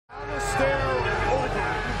Alistair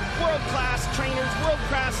Overeem. World-class trainers,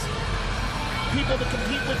 world-class people to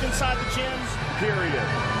compete with inside the gyms. Period.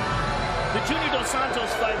 The Junior Dos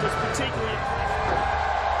Santos fight was particularly impressive.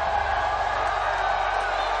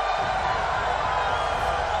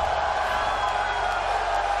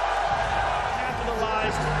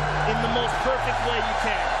 Capitalized in the most perfect way you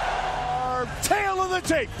can. Our tail of the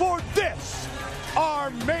tape for this, our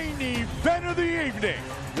main event of the evening.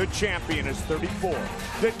 The champion is 34.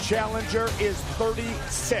 The challenger is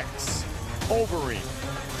 36. Overeem,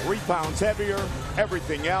 3 pounds heavier.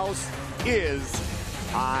 Everything else is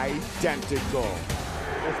identical.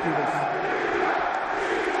 Let's do this.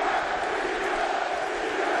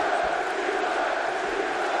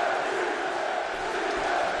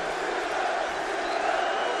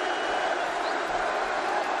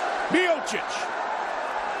 Miocic,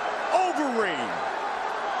 Overeem.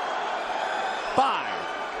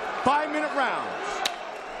 5-minute rounds.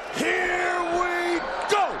 Here we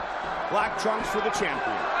go. Black trunks for the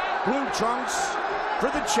champion. Blue trunks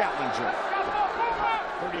for the challenger.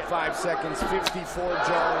 35 seconds, 54,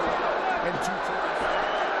 Joe, and 2.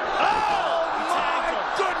 Oh my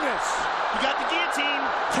goodness! You got the guillotine.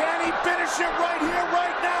 Can he finish it right here,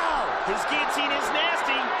 right now? His guillotine is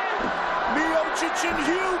nasty. Miocic in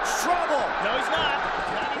huge trouble. No, he's not.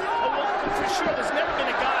 For sure, there's never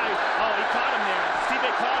been a guy. Oh, he caught him there. Stipe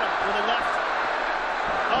caught him with a left.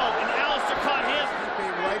 Oh, and Alistair caught him. Stipe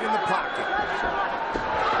right in the pocket.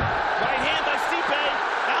 Right hand by Stipe.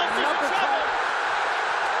 Alistair's in trouble.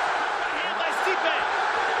 Right hand by Stipe.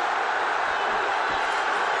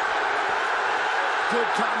 Good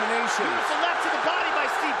combination. Here's the left to the body by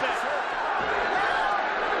Stipe.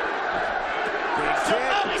 Big kick.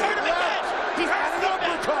 Oh, he hurt him again. He hurt And an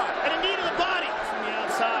uppercut. And a knee to the body. From the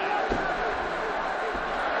outside.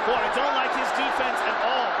 Boy, I don't like his defense at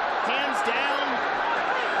all. Hands down.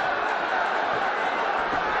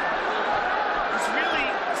 This really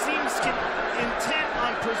seems intent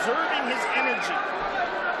on preserving his energy.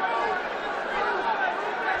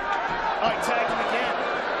 Oh, he tagged him again.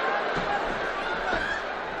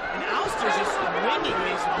 And Alistair's just winging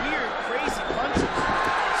these weird, crazy punches.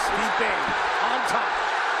 Stipe on top.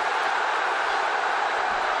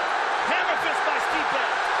 Hammer fist by Stipe.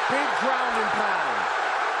 Big ground and pound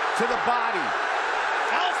to the body.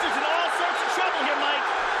 Alistair's in all sorts of trouble here, Mike.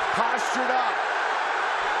 Postured up.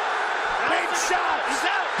 Big shot. He's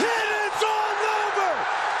out. It is all over.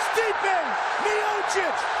 Stipe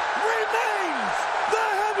Miocic remains the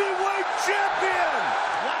heavyweight champion.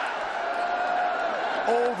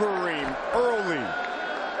 Wow. Overeem early.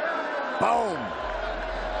 Boom.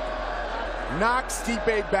 Knocked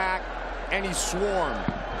Stipe back, and he swarmed.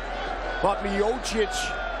 But Miocic,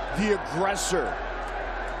 the aggressor,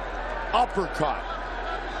 uppercut,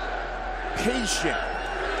 patient,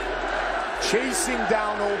 chasing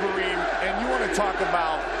down Overeem, and you want to talk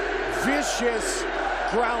about vicious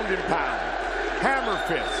ground and pound, hammer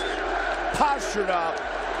fist, postured up,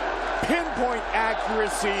 pinpoint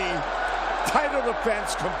accuracy, title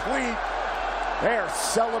defense complete. They're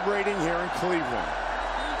celebrating here in Cleveland.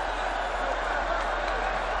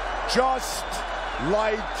 Just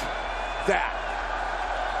like that.